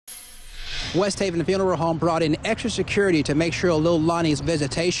West Haven Funeral Home brought in extra security to make sure Lil Lonnie's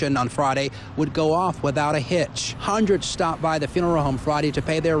visitation on Friday would go off without a hitch. Hundreds stopped by the funeral home Friday to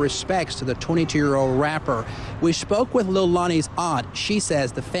pay their respects to the 22-year-old rapper. We spoke with Lil Lonnie's aunt. She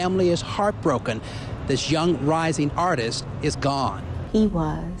says the family is heartbroken. This young rising artist is gone. He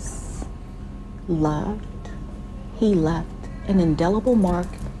was loved. He left an indelible mark,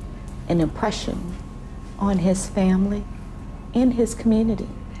 an impression on his family and his community.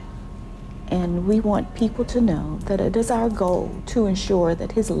 And we want people to know that it is our goal to ensure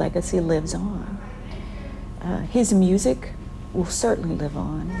that his legacy lives on. His music will certainly live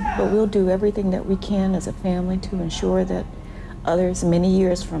on, but we'll do everything that we can as a family to ensure that others many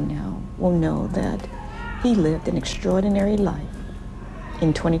years from now will know that he lived an extraordinary life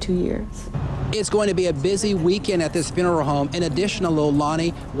in 22 years. It's going to be a busy weekend at this funeral home. In addition to Lil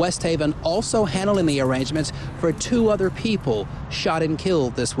Lonnie, West Haven also handling the arrangements for 2 other people shot and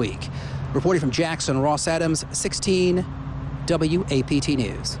killed this week. Reporting from Jackson, Ross Adams, 16 WAPT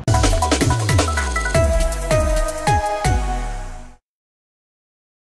News.